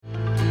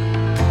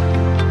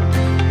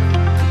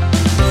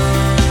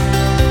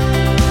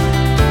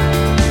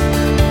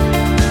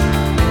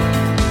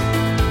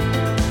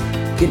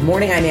Good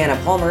morning, I'm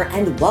Anna Palmer,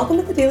 and welcome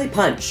to the Daily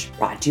Punch,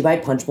 brought to you by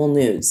Punchbowl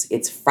News.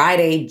 It's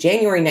Friday,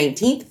 January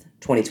 19th,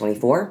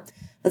 2024.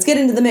 Let's get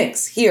into the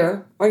mix.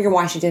 Here are your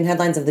Washington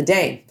headlines of the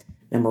day.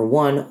 Number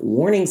 1,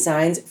 warning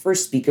signs for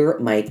Speaker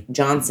Mike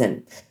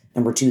Johnson.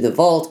 Number 2, the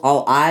vault.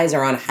 All eyes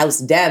are on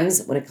House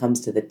Dems when it comes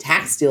to the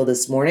tax deal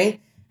this morning.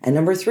 And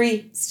number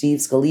 3, Steve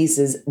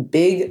Scalise's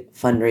big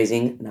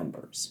fundraising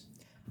numbers.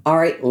 All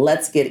right,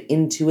 let's get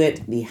into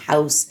it. The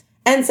House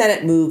and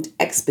Senate moved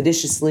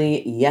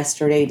expeditiously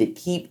yesterday to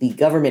keep the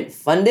government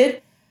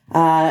funded,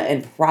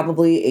 and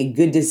probably a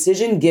good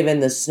decision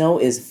given the snow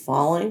is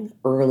falling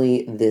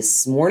early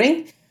this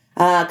morning.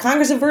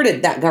 Congress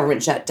averted that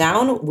government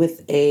shutdown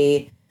with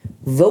a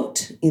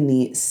vote in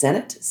the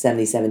Senate,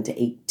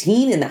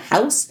 77-18 in the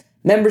House.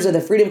 Members of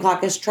the Freedom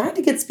Caucus tried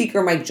to get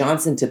Speaker Mike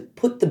Johnson to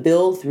put the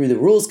bill through the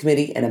Rules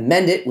Committee and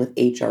amend it with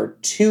H.R.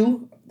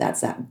 2.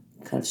 That's that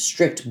kind of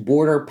strict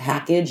border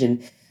package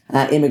and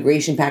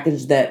immigration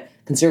package that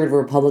conservative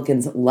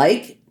Republicans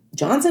like.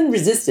 Johnson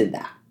resisted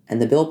that,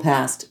 and the bill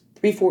passed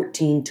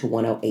 314 to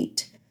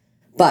 108.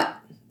 But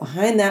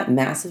behind that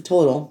massive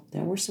total,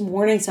 there were some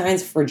warning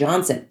signs for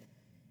Johnson.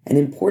 And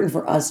important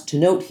for us to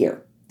note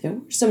here, there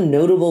were some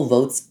notable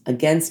votes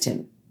against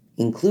him,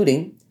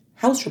 including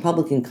House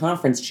Republican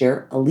Conference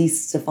Chair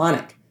Elise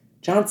Stefanik,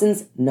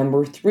 Johnson's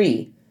number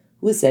 3,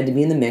 who is said to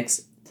be in the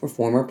mix for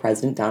former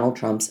President Donald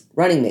Trump's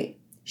running mate.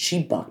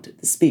 She bucked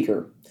the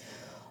speaker.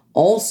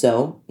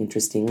 Also,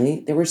 interestingly,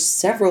 there were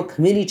several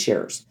committee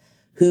chairs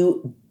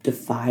who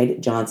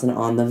defied Johnson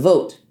on the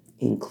vote,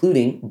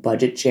 including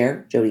Budget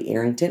Chair Jody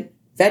Arrington,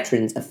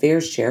 Veterans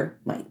Affairs Chair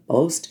Mike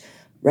Bost,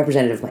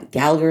 Representative Mike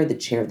Gallagher, the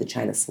chair of the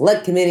China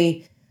Select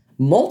Committee,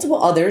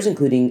 multiple others,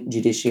 including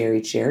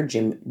Judiciary Chair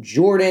Jim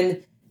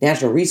Jordan,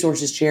 Natural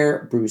Resources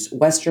Chair Bruce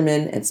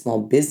Westerman, and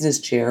Small Business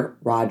Chair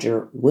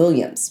Roger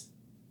Williams.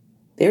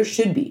 There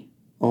should be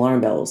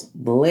alarm bells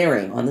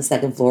blaring on the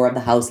second floor of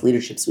the House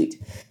Leadership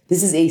Suite.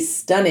 This is a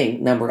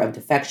stunning number of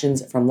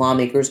defections from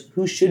lawmakers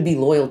who should be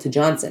loyal to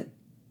Johnson.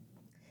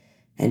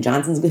 And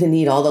Johnson's going to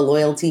need all the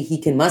loyalty he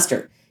can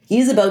muster. He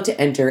is about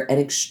to enter an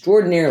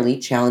extraordinarily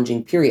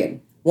challenging period,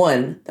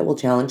 one that will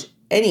challenge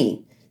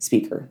any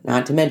speaker,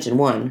 not to mention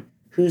one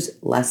who's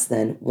less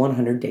than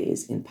 100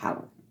 days in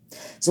power.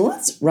 So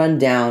let's run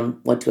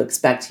down what to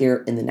expect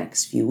here in the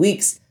next few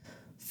weeks.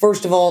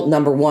 First of all,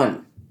 number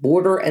 1,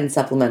 border and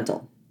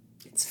supplemental.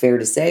 It's fair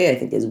to say, I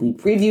think, as we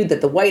previewed,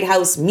 that the White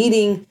House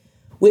meeting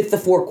with the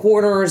Four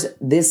Corners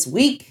this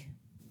week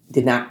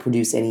did not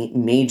produce any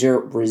major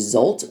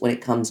result when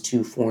it comes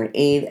to foreign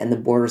aid and the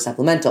border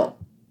supplemental.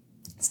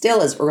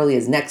 Still, as early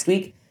as next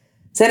week,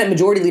 Senate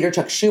Majority Leader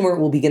Chuck Schumer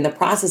will begin the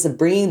process of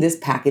bringing this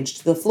package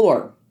to the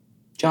floor.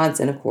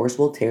 Johnson, of course,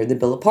 will tear the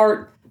bill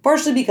apart,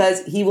 partially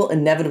because he will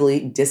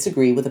inevitably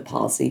disagree with the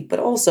policy, but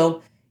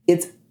also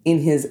it's in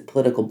his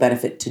political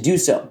benefit to do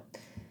so.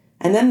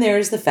 And then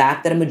there's the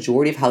fact that a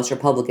majority of House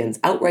Republicans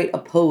outright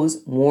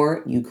oppose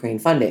more Ukraine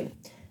funding.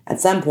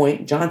 At some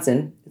point,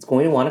 Johnson is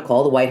going to want to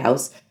call the White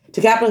House to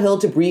Capitol Hill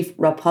to brief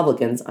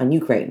Republicans on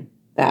Ukraine.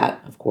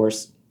 That, of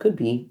course, could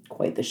be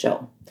quite the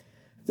show.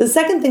 The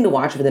second thing to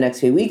watch for the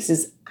next few weeks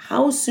is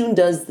how soon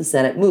does the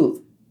Senate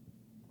move?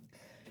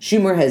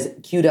 Schumer has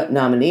queued up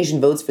nomination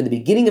votes for the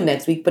beginning of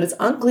next week, but it's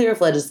unclear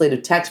if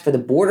legislative text for the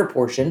border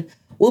portion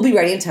will be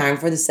ready in time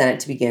for the Senate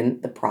to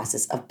begin the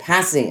process of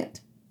passing it.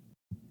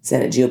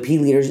 Senate GOP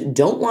leaders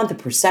don't want the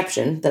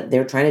perception that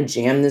they're trying to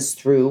jam this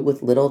through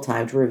with little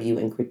time to review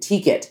and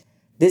critique it.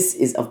 This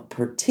is of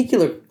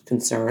particular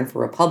concern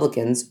for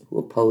Republicans who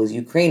oppose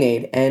Ukraine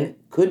aid and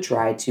could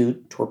try to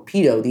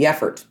torpedo the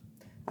effort.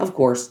 Of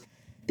course,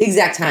 the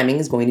exact timing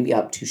is going to be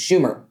up to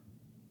Schumer.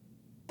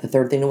 The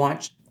third thing to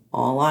watch,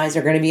 all eyes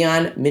are going to be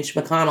on Mitch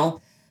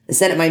McConnell. The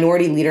Senate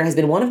Minority Leader has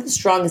been one of the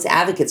strongest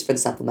advocates for the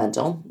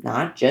supplemental,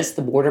 not just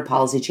the border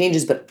policy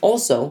changes, but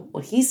also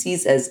what he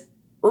sees as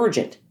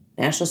urgent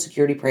national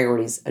security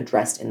priorities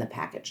addressed in the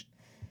package.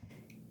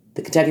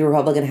 The Kentucky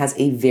Republican has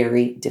a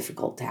very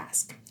difficult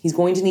task. He's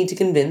going to need to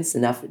convince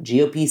enough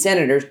GOP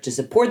senators to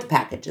support the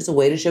package as a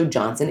way to show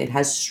Johnson it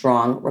has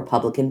strong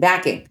Republican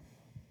backing.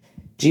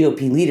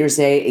 GOP leaders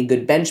say a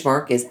good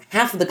benchmark is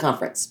half of the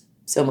conference,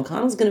 so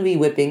McConnell's going to be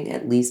whipping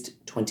at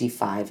least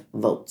 25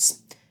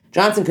 votes.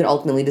 Johnson could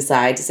ultimately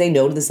decide to say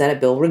no to the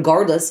Senate bill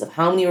regardless of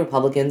how many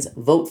Republicans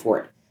vote for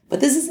it. But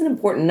this is an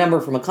important number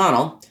for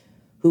McConnell,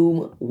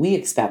 whom we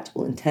expect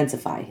will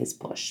intensify his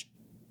push.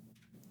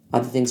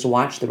 Other things to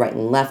watch, the right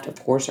and left,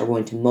 of course, are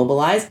going to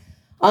mobilize.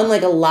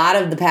 Unlike a lot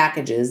of the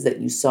packages that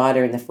you saw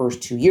during the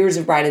first 2 years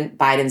of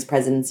Biden's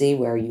presidency,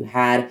 where you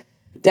had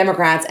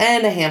Democrats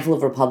and a handful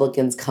of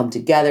Republicans come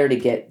together to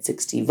get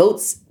 60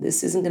 votes,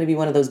 this isn't going to be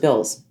one of those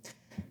bills.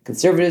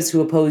 Conservatives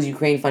who oppose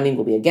Ukraine funding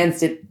will be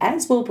against it,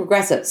 as will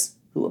progressives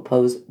who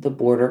oppose the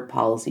border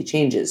policy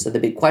changes. So the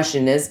big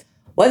question is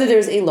whether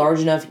there's a large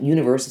enough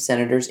universe of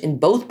senators in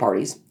both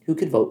parties who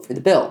could vote for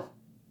the bill.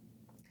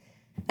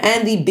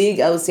 And the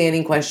big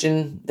outstanding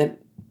question that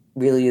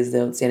really is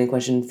the outstanding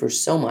question for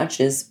so much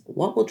is,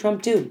 what will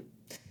Trump do?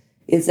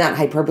 It's not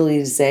hyperbole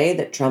to say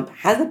that Trump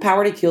has the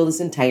power to kill this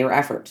entire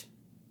effort.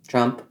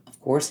 Trump, of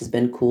course, has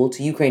been cool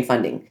to Ukraine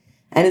funding.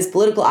 And his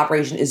political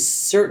operation is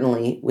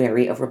certainly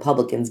wary of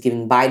Republicans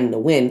giving Biden a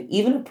win,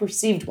 even a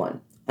perceived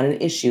one, on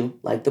an issue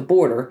like the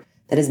border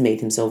that has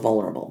made him so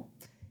vulnerable.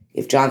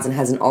 If Johnson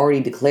hasn't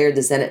already declared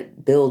the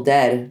Senate bill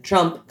dead,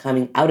 Trump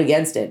coming out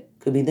against it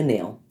could be the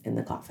nail in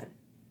the coffin.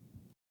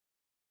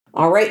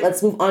 All right,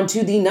 let's move on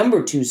to the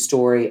number 2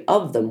 story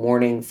of the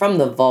morning from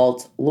the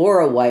vault.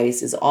 Laura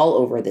Weiss is all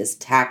over this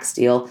tax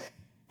deal.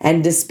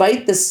 And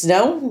despite the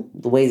snow,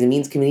 the Ways and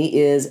Means Committee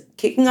is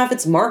kicking off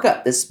its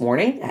markup this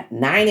morning at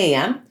 9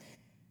 a.m.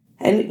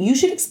 And you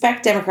should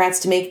expect Democrats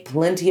to make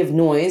plenty of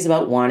noise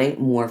about wanting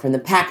more from the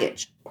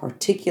package,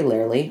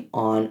 particularly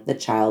on the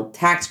child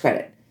tax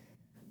credit.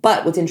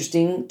 But what's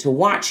interesting to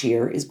watch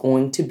here is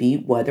going to be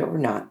whether or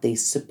not they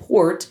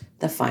support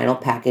the final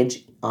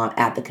package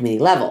at the committee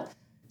level.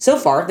 So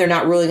far, they're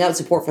not ruling out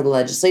support for the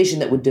legislation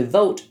that would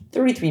devote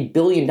 $33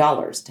 billion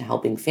to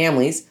helping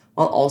families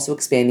while also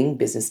expanding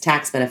business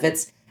tax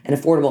benefits, an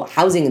affordable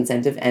housing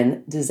incentive,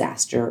 and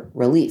disaster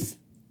relief.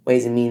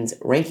 Ways and Means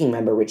ranking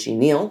member Richie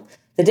Neal,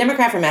 the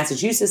Democrat from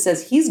Massachusetts,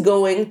 says he's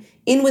going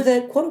in with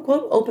a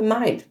quote-unquote open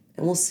mind,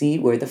 and we'll see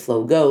where the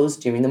flow goes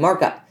during the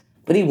markup.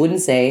 But he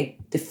wouldn't say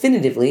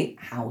definitively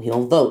how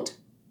he'll vote.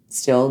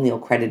 Still, Neal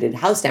credited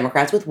House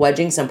Democrats with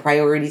wedging some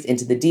priorities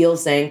into the deal,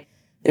 saying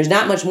there's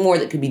not much more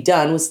that could be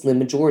done with slim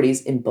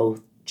majorities in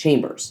both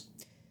chambers.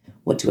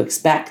 What to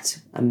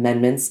expect?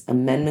 Amendments.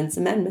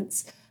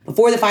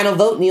 Before the final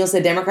vote, Neal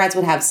said Democrats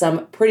would have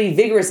some pretty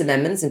vigorous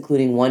amendments,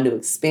 including one to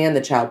expand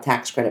the child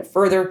tax credit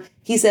further.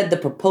 He said the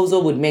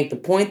proposal would make the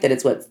point that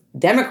it's what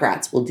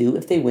Democrats will do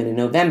if they win in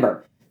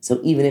November. So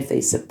even if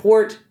they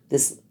support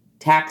this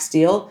tax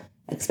deal,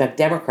 expect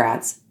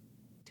Democrats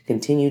to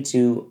continue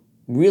to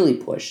really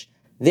push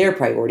their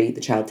priority,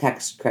 the child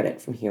tax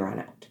credit, from here on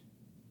out.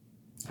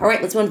 All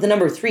right, let's move on to the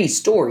number 3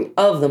 story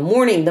of the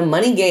morning, the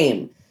money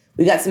game.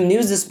 We got some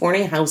news this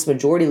morning. House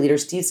Majority Leader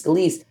Steve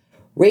Scalise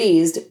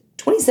raised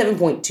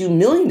 $27.2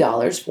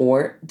 million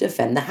for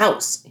Defend the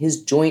House,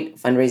 his joint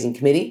fundraising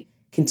committee,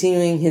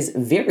 continuing his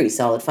very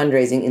solid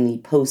fundraising in the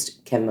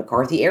post-Kevin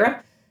McCarthy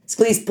era.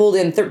 Scalise pulled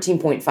in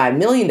 $13.5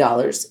 million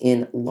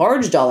in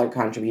large dollar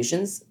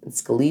contributions, and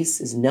Scalise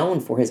is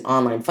known for his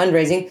online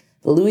fundraising.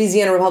 The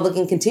Louisiana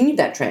Republican continued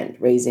that trend,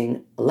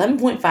 raising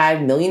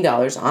 $11.5 million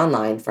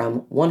online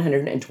from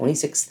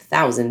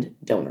 126,000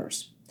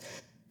 donors.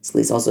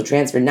 Scalise also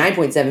transferred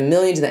 $9.7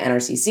 million to the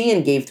NRCC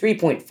and gave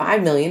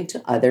 $3.5 million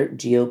to other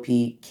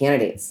GOP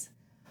candidates.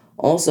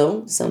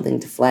 Also, something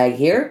to flag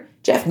here,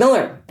 Jeff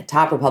Miller, a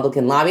top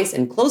Republican lobbyist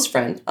and close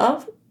friend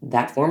of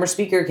that former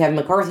Speaker Kevin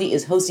McCarthy,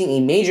 is hosting a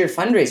major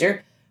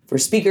fundraiser for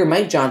Speaker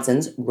Mike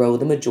Johnson's Grow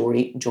the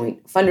Majority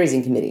Joint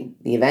Fundraising Committee.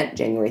 The event,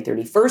 January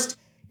 31st,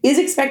 is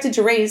expected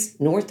to raise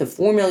north of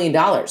 $4 million,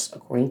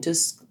 according to a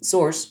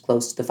source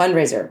close to the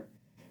fundraiser.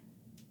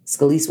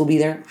 Scalise will be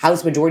there,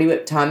 House Majority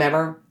Whip Tom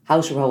Emmer,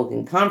 House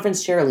Republican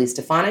Conference Chair Elise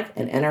Stefanik,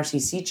 and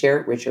NRCC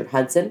Chair Richard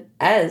Hudson,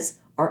 as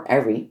are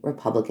every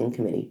Republican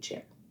committee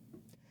chair.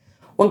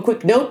 One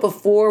quick note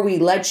before we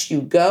let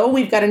you go,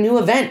 we've got a new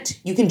event.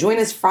 You can join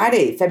us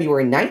Friday,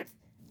 February 9th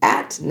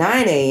at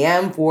 9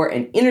 a.m. for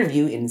an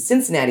interview in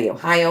Cincinnati,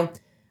 Ohio.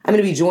 I'm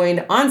going to be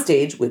joined on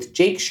stage with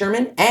Jake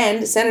Sherman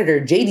and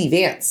Senator J.D.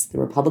 Vance, the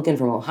Republican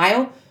from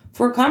Ohio,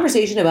 for a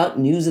conversation about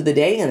news of the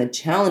day and the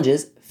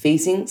challenges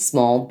facing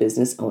small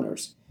business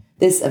owners.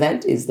 This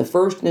event is the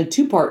first in a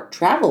 2-part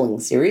traveling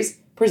series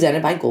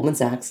presented by Goldman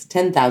Sachs'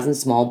 10,000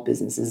 Small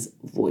Businesses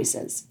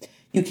Voices.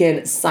 You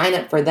can sign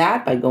up for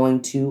that by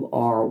going to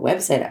our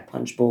website at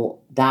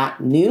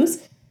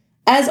punchbowl.news.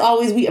 As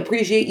always, we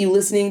appreciate you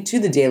listening to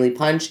the Daily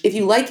Punch. If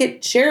you like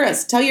it, share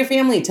us. Tell your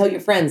family, tell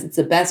your friends. It's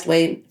the best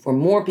way for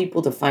more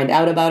people to find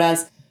out about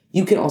us.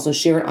 You can also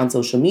share it on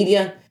social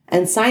media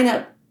and sign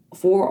up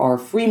for our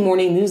free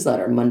morning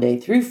newsletter Monday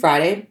through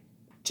Friday.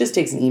 Just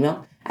takes an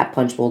email at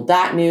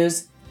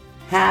punchbowl.news.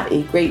 Have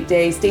a great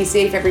day. Stay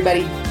safe,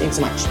 everybody. Thanks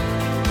so much.